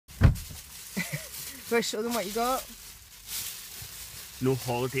Do I show them what you got? No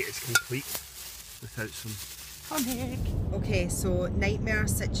holiday is complete without some honey. Okay, so nightmare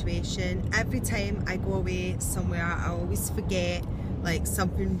situation. Every time I go away somewhere, I always forget like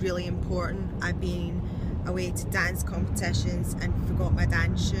something really important. I've been away to dance competitions and forgot my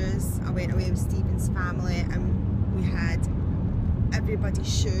dance shoes. I went away with Stephen's family and we had everybody's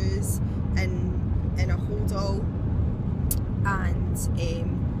shoes in a hold-all, and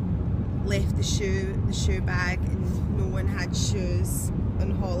left the shoe bag, and no one had shoes on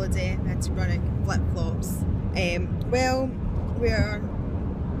holiday. I had to run in flip-flops. Well, we're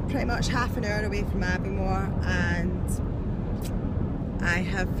pretty much half an hour away from Aviemore and I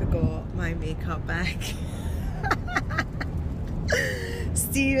have forgot my makeup bag.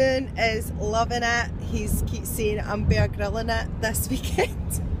 Stephen is loving it. He keeps saying I'm Bear Grylling it this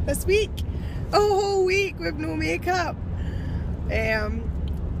weekend. This week? A whole week with no makeup.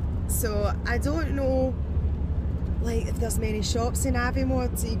 So I don't know like if there's many shops in Aviemore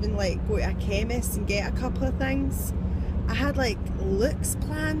to even like go to a chemist and get a couple of things. I had like looks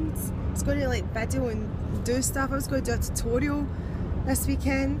planned. I was going to like video and do stuff. I was going to do a tutorial this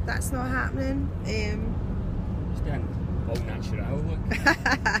weekend. That's not happening. Just doing all natural look.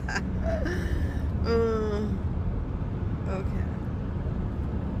 Okay.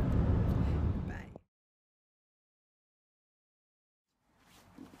 Bye.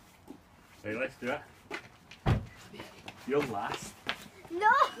 Right, let's do it. You're last.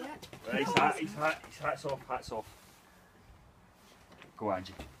 No! Right, his hat's off, hats off. Go,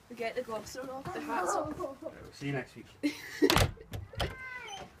 Angie. We get the gloves thrown off, the hats off. Right, we'll see you next week. This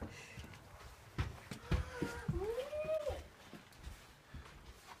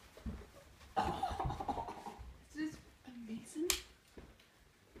is amazing.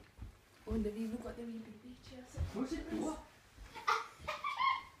 Oh, and they've even got the wee baby chairs. What's it? What?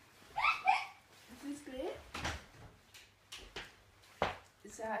 This is great.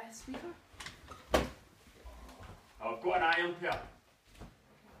 Is that a speaker? I've got an iron pair.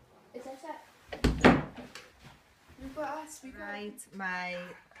 Is this it? We've got a speaker. Right, my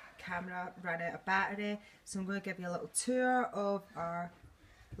camera ran out of battery, so I'm going to give you a little tour of our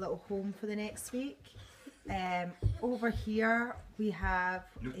little home for the next week. Over here we have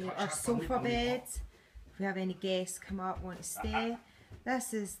our sofa bed. If we have any guests come up, want to stay.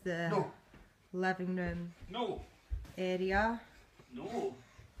 This is the living room area. You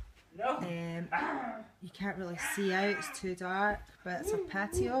can't really see out, it's too dark, but it's a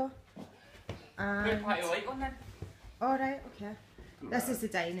patio. And alright, okay. This is the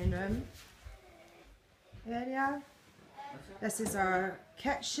dining room area. This is our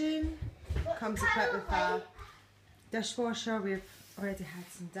kitchen. Comes equipped with a dishwasher. We've already had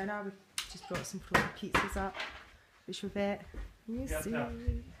some dinner. We've just brought some frozen pizzas up, which we bet. You see.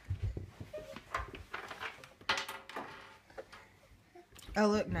 It'll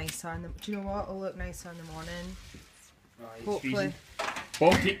look nicer on the. Do you know what? It'll look nicer in the morning. Hopefully.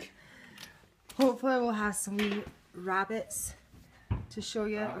 Baltic. Hopefully we'll have some wee rabbits to show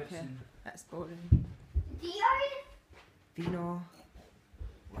you. Okay, that's boring. Vino.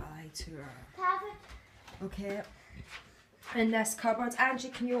 While I tour. Okay. In this cupboard, Angie,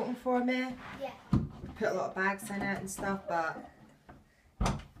 can you open for me? Yeah. Put a lot of bags in it and stuff, but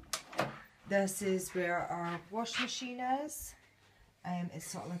this is where our washing machine is. It's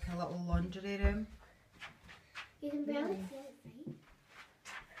sort of like a little laundry room. You can barely see it, right?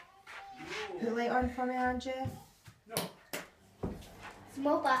 Put the light on for me, Angie.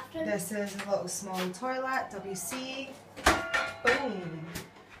 Small bathroom. This is a little small toilet, WC. Boom.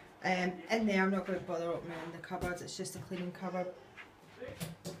 In there, I'm not going to bother opening the cupboards, it's just a cleaning cupboard. Okay.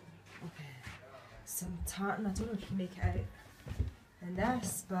 Some tartan, I don't know if you can make it out in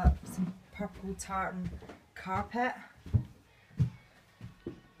this, but some purple tartan carpet.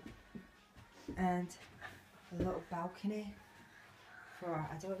 And a little balcony for,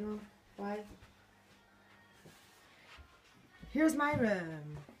 I don't know why. Here's my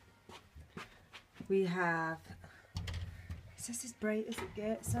room. We have, is this as bright as it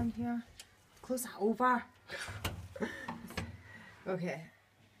gets in here? Close that over. Okay,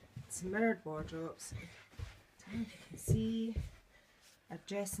 some mirrored wardrobes. I don't know if you can see. A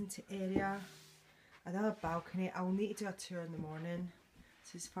dressing area. Another balcony. I'll need to do a tour in the morning.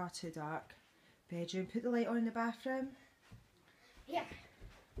 This is far too dark. Bedroom. Put the light on in the bathroom. Yeah.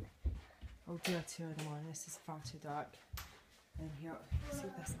 I'll do a tour in the morning. This is far too dark. And here, see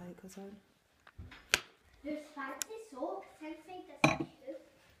if this light goes on. There's fancy soap inside this too.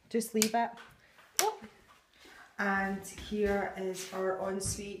 Just leave it. Oh. And here is our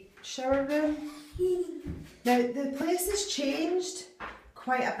ensuite shower room. Now the place has changed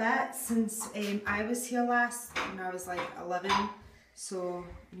quite a bit since I was here last when I was like 11, so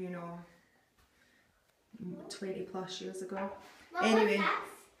you know, 20 plus years ago. Anyway,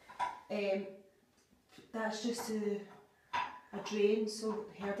 that's just a drain so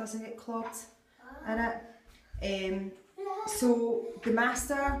hair doesn't get clogged in it. So the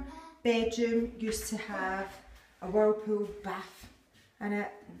master bedroom used to have a whirlpool bath in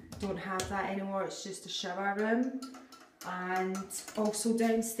it. Don't have that anymore, it's just a shower room. And also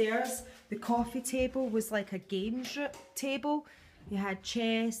downstairs, the coffee table was like a games table. You had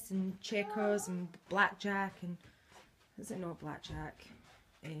chess and checkers and blackjack and, is it not blackjack?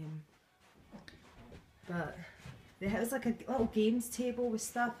 But it was like a little games table with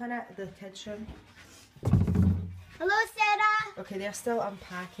stuff in it, the kids' room. Hello, Sarah. Okay, they're still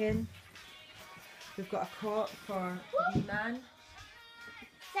unpacking. We've got a cot for the wee man.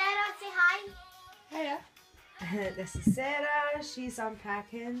 Sarah, say hi. Hiya. This is Sarah, she's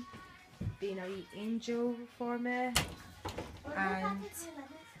unpacking, being a wee angel for me. And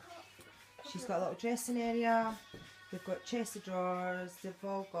she's got a little dressing area. We've got chest of drawers. They've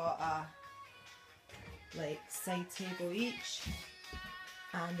all got a like side table each.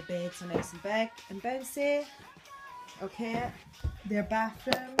 And the beds are nice and big and bouncy. Okay, their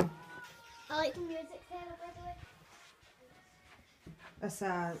bathroom. I like the music, Sarah, by the way. It's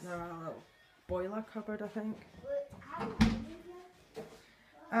a little boiler cupboard, I think.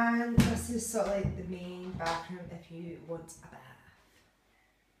 And this is sort of like the main bathroom if you want a bath.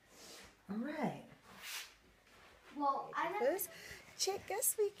 Alright. Well, Check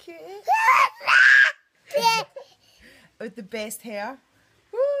this wee cutie. With the best hair.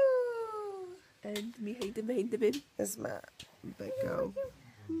 Woo! And me hiding behind the bin. This is my big girl.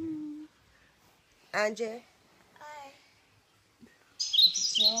 Angie. Hi.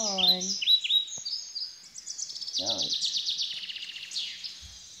 John. John.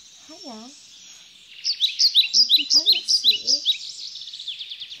 Hiya. Hiya, sweetie.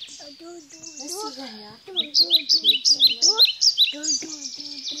 Let's see here.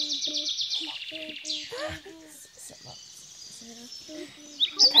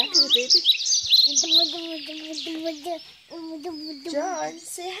 Attack the baby. John,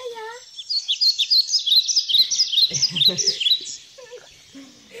 say hiya.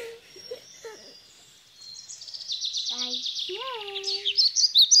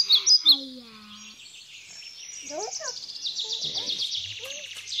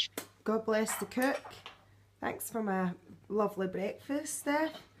 God bless the cook. Thanks for my lovely breakfast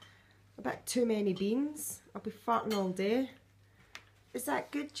there. A bit too many beans. I'll be farting all day. Is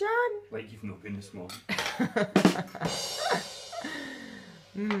that good, John? Like you've not been this morning.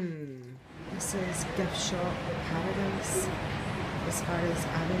 This is gift shop paradise as far as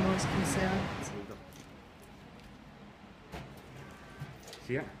animals concerned.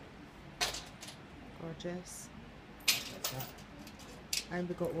 See it? Gorgeous. That's that. And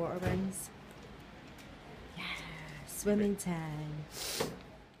we got water wings. Yeah, swimming time.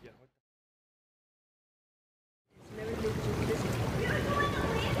 Yeah.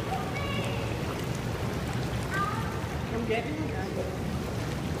 Come get me.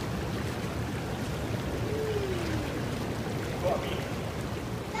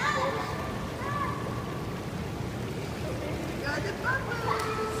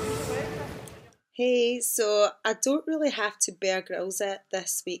 Hey, so I don't really have to Bear Grylls it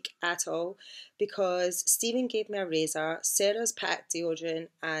this week at all because Stephen gave me a razor, Sarah's packed deodorant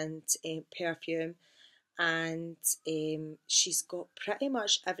and perfume, and she's got pretty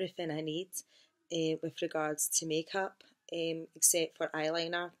much everything I need with regards to makeup, except for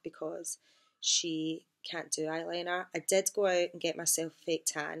eyeliner because she can't do eyeliner. I did go out and get myself a fake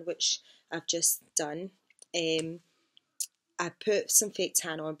tan, which I've just done. I put some fake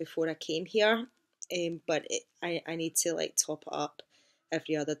tan on before I came here. But I need to like top it up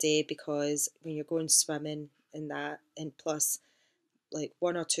every other day because when you're going swimming and that, and plus like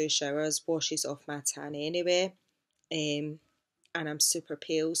 1 or 2 showers washes off my tan anyway, and I'm super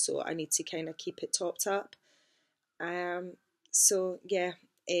pale, so I need to kind of keep it topped up. So yeah,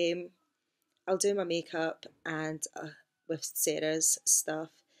 I'll do my makeup, and with Sarah's stuff,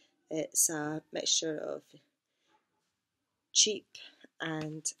 it's a mixture of cheap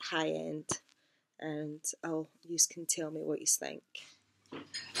and high end. And you can tell me what you think.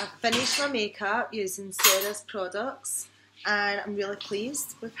 I've finished my makeup using Sarah's products and I'm really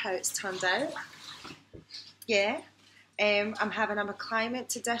pleased with how it's turned out. Yeah, I'm having a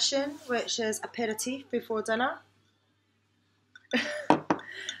climate edition, which is aperitif before dinner.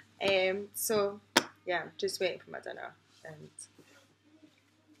 So yeah, I'm just waiting for my dinner and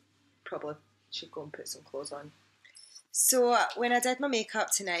probably should go and put some clothes on. So when I did my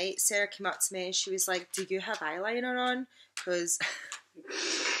makeup tonight, Sarah came up to me and she was like, "Do you have eyeliner on?"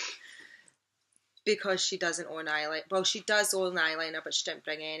 Because she doesn't own eyeliner. Well, she does own eyeliner, but she didn't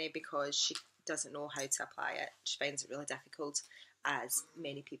bring any because she doesn't know how to apply it. She finds it really difficult, as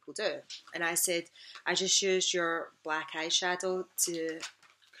many people do. And I said, I just used your black eyeshadow to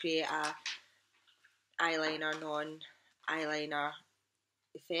create a eyeliner, non-eyeliner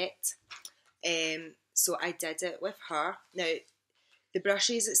effect. So I did it with her. Now, the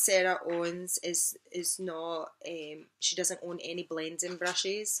brushes that Sarah owns is not, she doesn't own any blending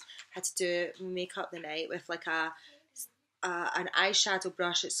brushes. Had to do makeup the night with like an eyeshadow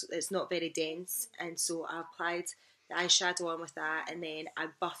brush. It's not very dense, and so I applied the eyeshadow on with that, and then I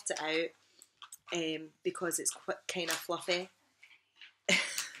buffed it out because it's kind of fluffy.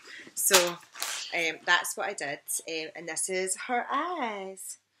 So that's what I did, and this is her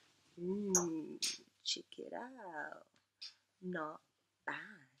eyes. Ooh, check it out. Not bad.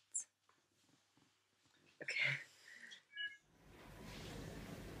 Okay.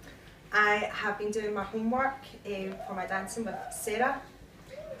 I have been doing my homework for my dancing with Sarah.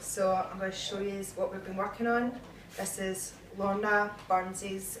 So I'm going to show you what we've been working on. This is Lorna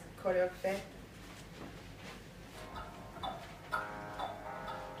Burns' choreography.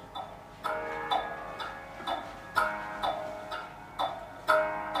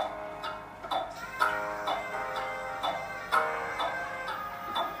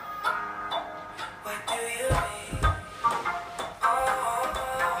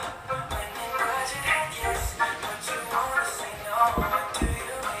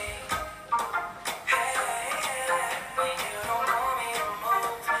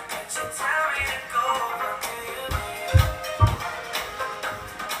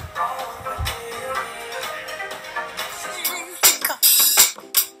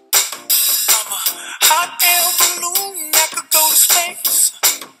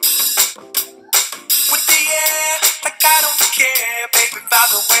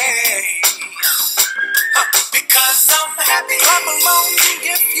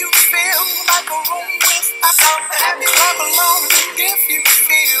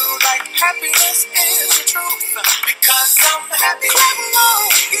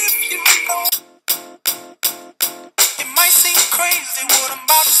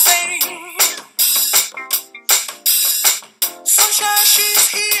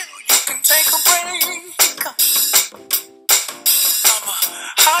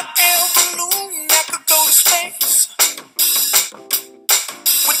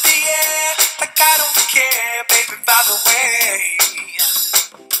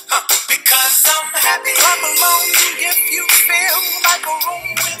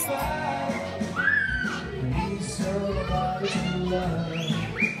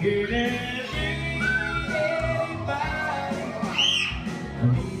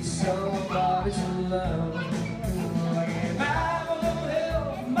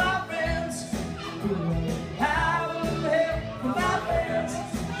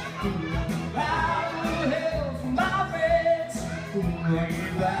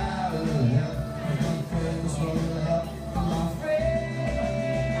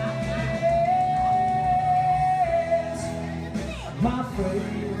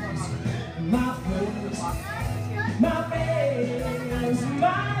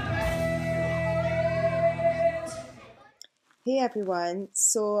 Hey everyone,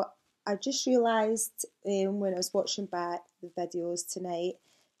 so I just realised when I was watching back the videos tonight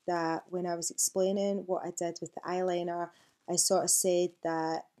that when I was explaining what I did with the eyeliner, I sort of said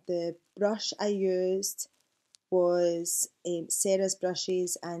that the brush I used was Sarah's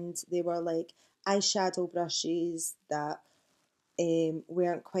brushes, and they were like eyeshadow brushes that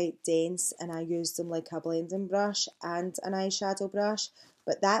weren't quite dense, and I used them like a blending brush and an eyeshadow brush.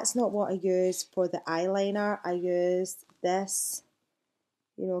 But that's not what I used for the eyeliner. I used this,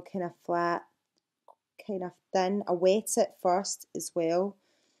 you know, kind of flat, kind of thin. I wet it first as well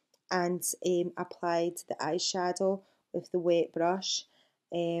and applied the eyeshadow with the wet brush.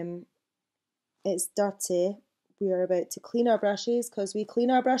 It's dirty. We're about to clean our brushes because we clean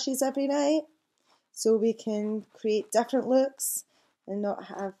our brushes every night so we can create different looks and not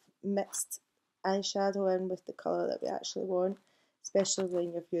have mixed eyeshadow in with the colour that we actually want, especially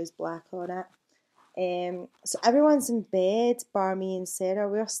when you've used black on it. So everyone's in bed, bar me and Sarah.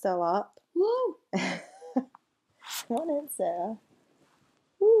 We're still up. Woo! Come on in, Sarah.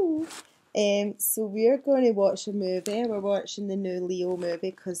 Woo! So we're going to watch a movie. We're watching the new Leo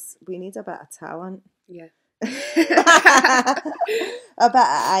movie because we need a bit of talent. Yeah. A bit of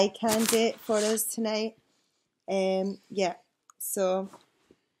eye candy for us tonight. Yeah, so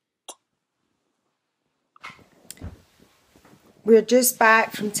We're just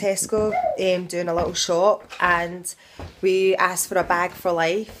back from Tesco doing a little shop, and we asked for a bag for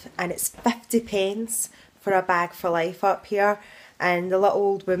life, and it's 50p for a bag for life up here. And the little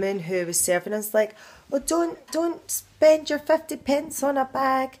old woman who was serving us like, oh, don't spend your 50p on a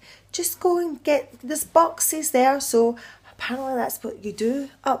bag, just go and get this boxes there. So apparently that's what you do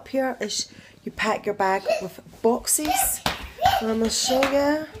up here, is you pack your bag with boxes. And I'm going to show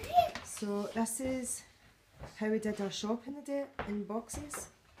you. So this is how we did our shopping today, in boxes.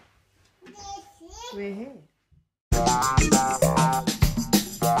 Way ahead.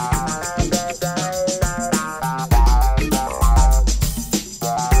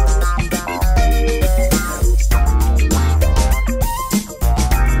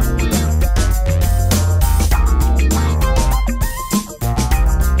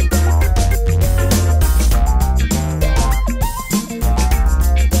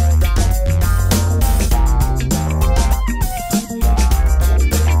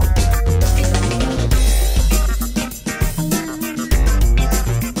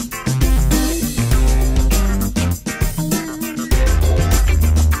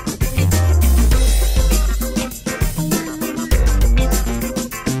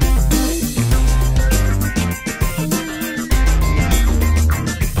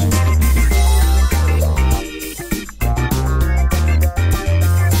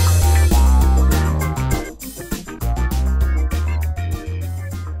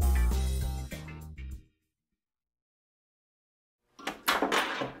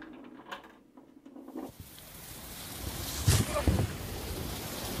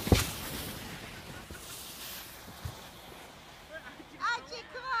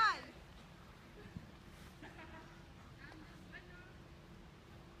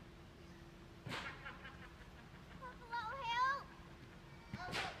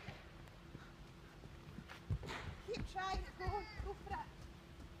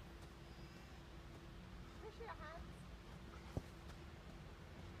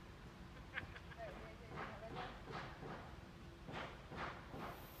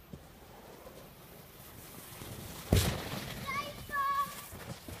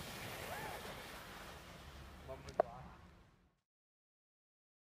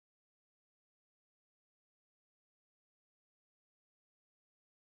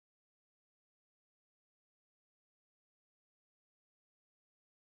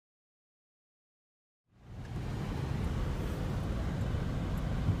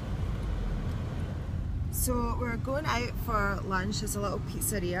 So we're going out for lunch. There's a little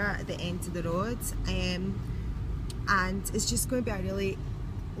pizzeria at the end of the road, and it's just going to be a really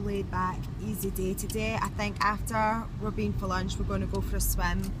laid back, easy day today. I think after we're been for lunch, we're going to go for a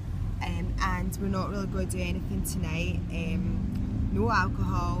swim, and we're not really going to do anything tonight. No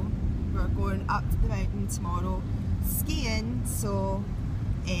alcohol. We're going up to the mountain tomorrow skiing, so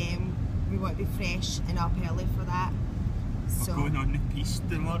we want to be fresh and up early for that. So we're going on the piste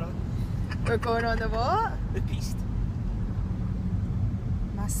tomorrow. We're going on the what? The piste.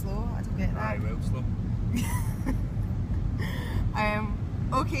 Am I slow? I don't get that. Aye, well slow.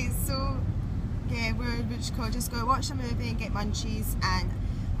 Okay, so yeah, we're just going to watch a movie and get munchies, and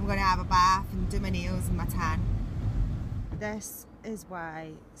I'm going to have a bath and do my nails and my tan. This is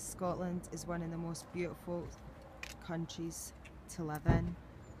why Scotland is one of the most beautiful countries to live in.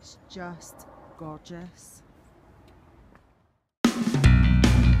 It's just gorgeous.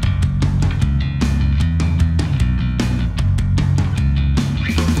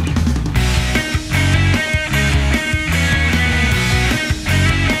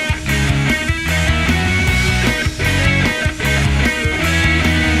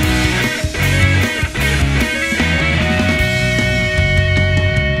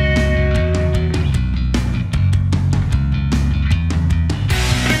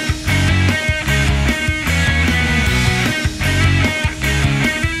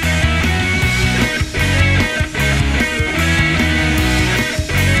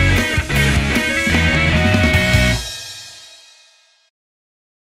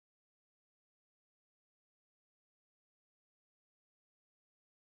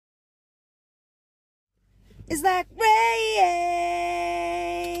 It's like rain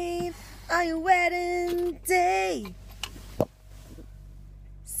on your wedding day.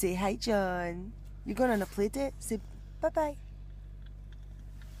 Say hi, John. You're going on a play date? Say bye-bye.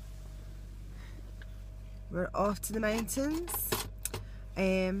 We're off to the mountains.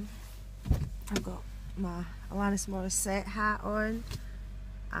 I've got my Alanis Morissette hat on,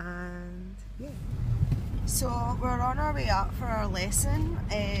 and yeah. So we're on our way up for our lesson.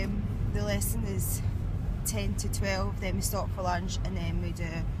 The lesson is 10 to 12, then we stop for lunch, and then we do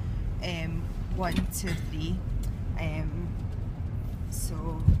 1 to 3.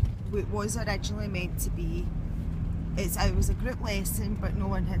 So it was originally meant to be, it was a group lesson, but no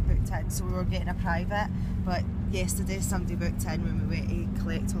one had booked in, so we were getting a private. But yesterday somebody booked in when we went to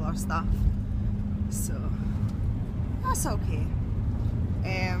collect all our stuff, so that's okay.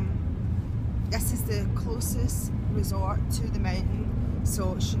 This is the closest resort to the mountain,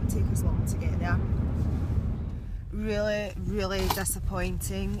 so it shouldn't take us long to get there. Really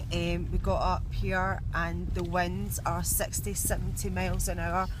disappointing. We got up here and the winds are 60-70 miles an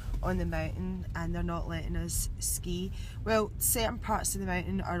hour on the mountain, and they're not letting us ski. Well, certain parts of the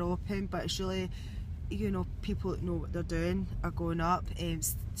mountain are open, but it's really, you know, people that know what they're doing are going up.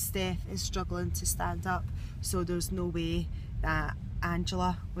 Steph is struggling to stand up, so there's no way that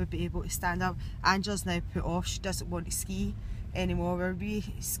Angela would be able to stand up. Angela's now put off, she doesn't want to ski anymore. We're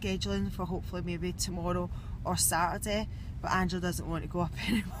rescheduling for hopefully maybe tomorrow or Saturday, but Angela doesn't want to go up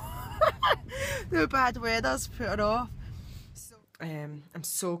anymore. The bad weather's put her off. So, I'm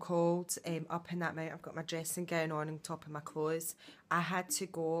so cold up in that mountain. I've got my dressing gown on top of my clothes. I had to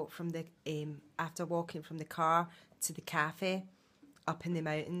go from the after walking from the car to the cafe up in the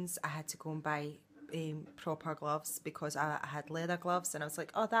mountains, I had to go and buy proper gloves, because I had leather gloves, and I was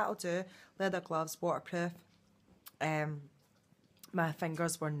like, oh, that'll do, leather gloves, waterproof. My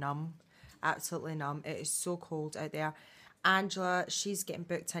fingers were numb, absolutely numb. It is so cold out there. Angela, she's getting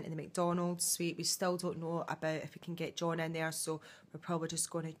booked into the McDonald's suite. We still don't know about if we can get John in there, so we're probably just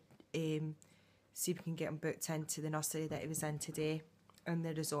going to see if we can get him booked into the nursery that he was in today in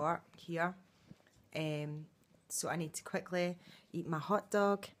the resort here. So I need to quickly eat my hot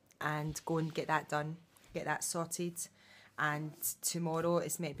dog and go and get that done, get that sorted. And tomorrow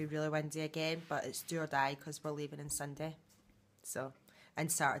it's meant to be really windy again, but it's do or die because we're leaving on Sunday. So,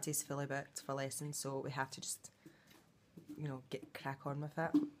 and Saturday's fully booked for lessons, so we have to just, you know, crack on with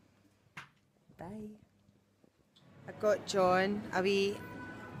it. Bye. I got John a wee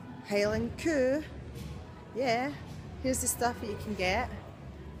Highland coo. Yeah, here's the stuff that you can get.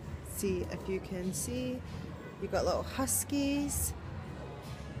 See if you can see. You've got little huskies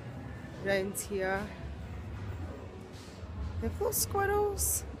around here. We have little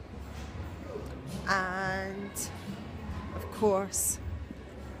squirrels. And of course,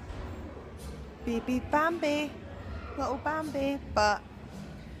 baby Bambi, little Bambi, but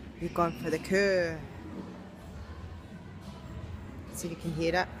we've gone for the coo. See if you can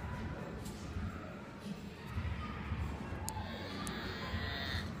hear it.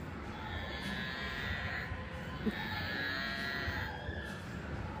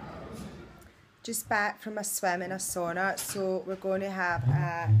 Just back from a swim in a sauna, so we're going to have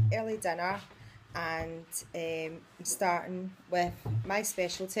an early dinner, and starting with my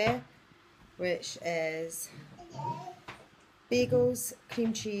specialty, which is bagels,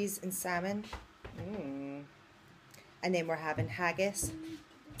 cream cheese and salmon. And then we're having haggis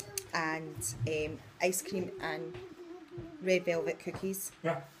and ice cream and red velvet cookies.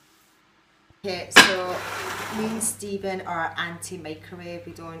 Yeah. Okay, so me and Stephen are anti-microwave.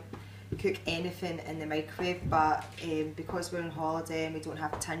 We don't cook anything in the microwave, but because we're on holiday and we don't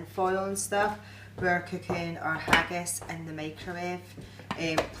have tin foil and stuff, we're cooking our haggis in the microwave.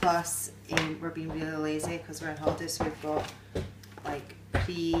 Plus we're being really lazy because we're on holiday, so we've got like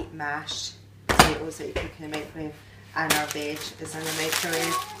pre-mashed potatoes that you cook in the microwave, and our veg is in the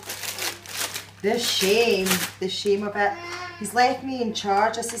microwave. The shame of it. He's left me in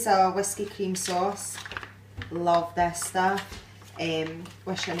charge. This is a whiskey cream sauce. Love this stuff.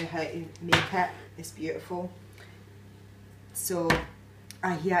 Wish I knew how to make it. It's beautiful. So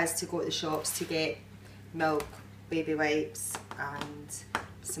he has to go to the shops to get milk, baby wipes and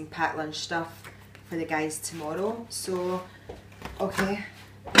some packed lunch stuff for the guys tomorrow. So okay,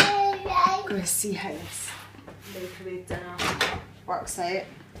 I'm going to see how this microwave dinner works out.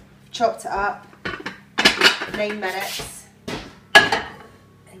 Chopped it up, 9 minutes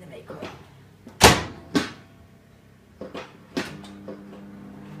in the microwave.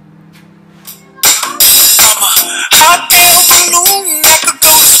 Hot air balloon like a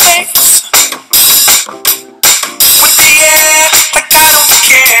ghost face. With the air, like I don't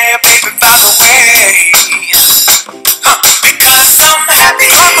care, baby, by the way. Because I'm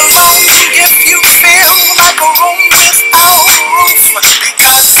happy I'm alone. If you feel like a room without a roof.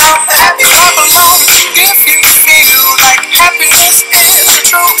 Because I'm happy I'm alone. If you feel like happiness is the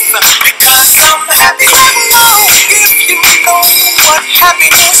truth. Because I'm happy I'm alone. If you know what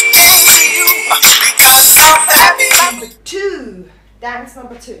happiness means to you. Because I'm happy. Number 2, dance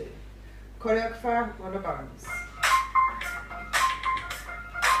number 2. Choreographer, Rhoda Burns.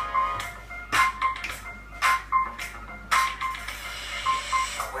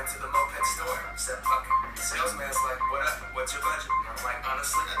 I went to the moped store, said fuck it. The salesman's like, what up? What's your budget? And I'm Like,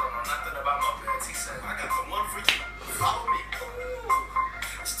 honestly, I don't know nothing about mopeds. He said, I got the one for you. Follow me.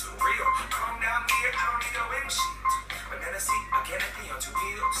 Ooh, it's too real. Calm down here, I don't need a windshield. Banana seat, a canopy on 2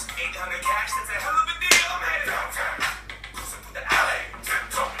 wheels. 800 cash, that's a hell of a deal. I'm headed downtown. Cruising through the alley.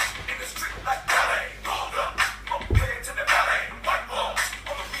 Tiptoe in the street like ballet. Hold up, moped to the ballet. White walls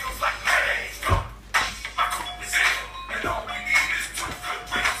on the wheels like mayonnaise. Go. My coupe is in, and all we need is 2 good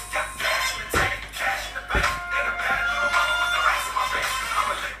wheels. Got cash in the tank, cash in the bank, and a bad little mama with the racks in my face.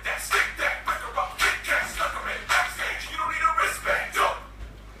 I'ma lick that, stick that, break her up, kick that, stuck her in backstage. You don't need a wristband, dope.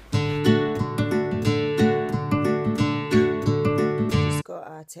 Just got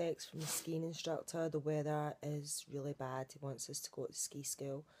a text from the skiing instructor. The weather is really bad. He wants us to go to ski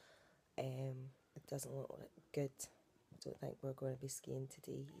school. It doesn't look good. I don't think we're going to be skiing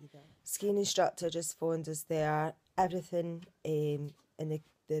today either. Skiing instructor just phoned us there. Everything in the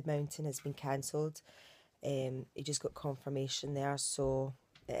mountain has been cancelled. He just got confirmation there, so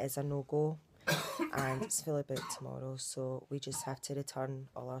it is a no-go. And it's fully booked tomorrow, so we just have to return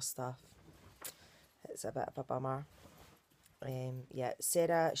all our stuff. It's a bit of a bummer. Yeah,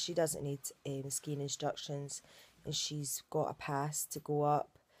 Sarah, she doesn't need skiing instructions, and she's got a pass to go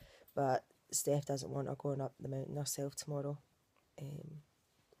up, but Steph doesn't want her going up the mountain herself tomorrow.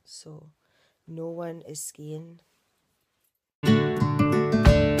 So no one is skiing.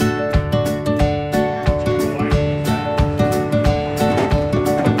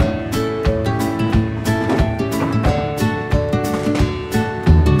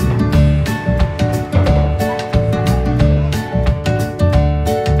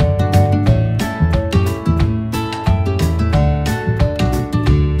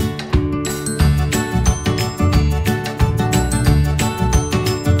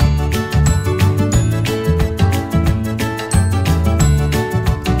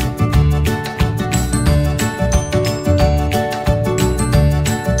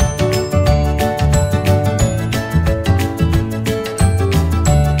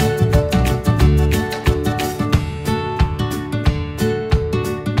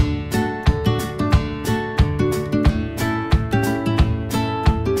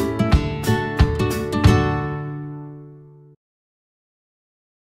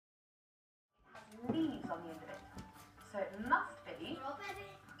 Leaves on the end of it. So it must be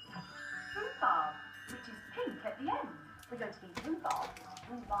rhubarb, which is pink at the end. We're going to need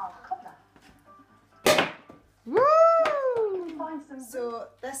rhubarb cobbler. Woo! Find some. So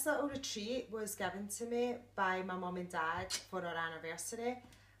this little retreat was given to me by my mum and dad for our anniversary,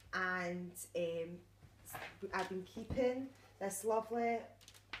 and I've been keeping this lovely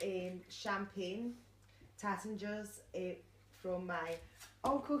champagne Tassingers from my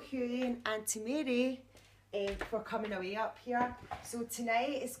Uncle Hughie and Auntie Mary for coming away up here. So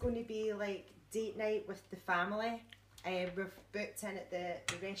tonight is going to be like date night with the family. We've booked in at the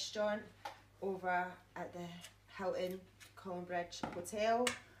restaurant over at the Hilton Collinbridge Hotel,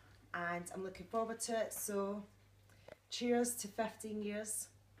 and I'm looking forward to it. So cheers to 15 years.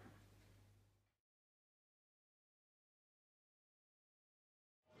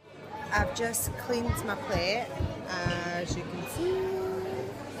 I've just cleaned my plate, as you can see.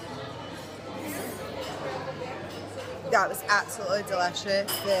 That was absolutely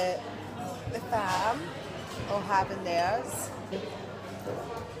delicious. The fam all having theirs.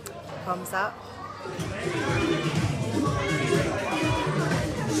 Thumbs up.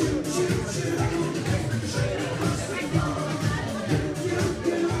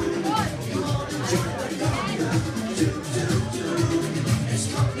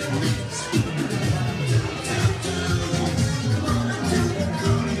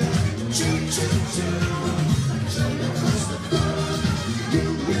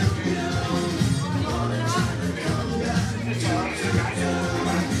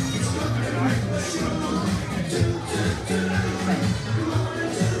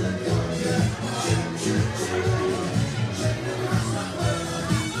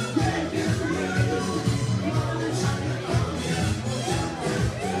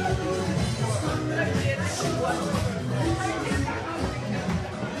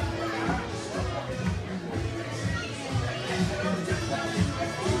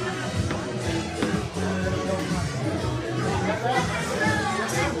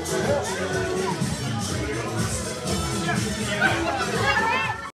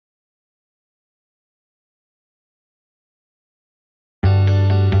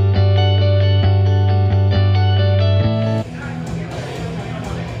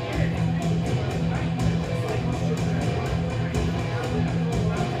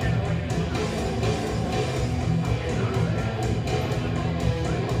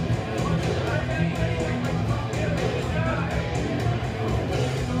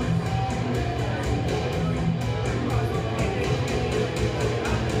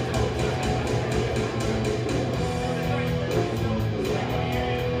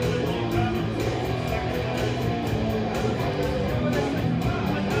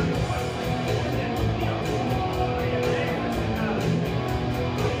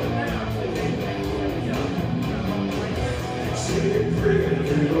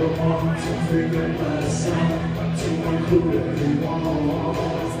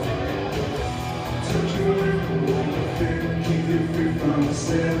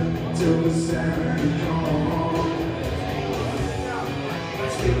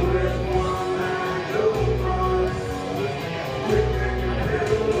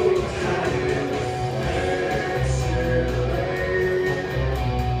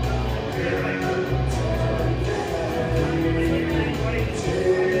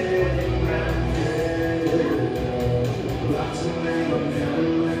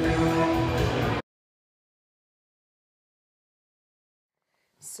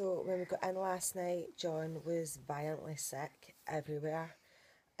 So when we got in last night, John was violently sick everywhere.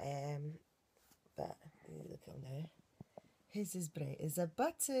 But look at him now. He's as bright as a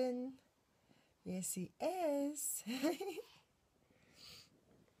button. Yes, he is.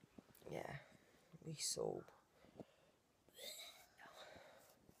 Yeah, we sold.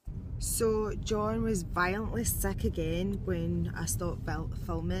 So John was violently sick again when I stopped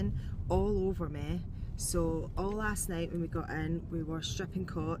filming, all over me. So all last night when we got in, we were stripping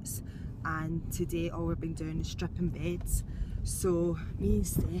cots, and today all we've been doing is stripping beds. So me and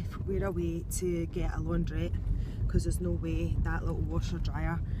Steph, we're away to get a laundrette because there's no way that little washer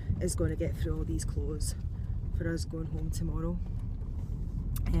dryer is going to get through all these clothes for us going home tomorrow.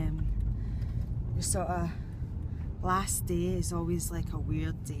 The sort of last day is always like a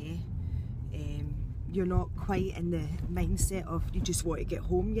weird day. You're not quite in the mindset of you just want to get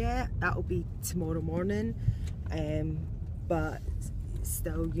home yet. That'll be tomorrow morning, but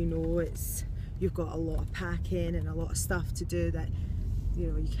still, you know, you've got a lot of packing and a lot of stuff to do that, you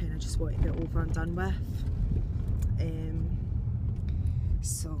know, you kind of just want to get over and done with.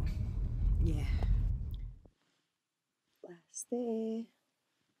 So yeah, last day,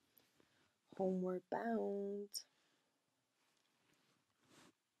 homeward bound.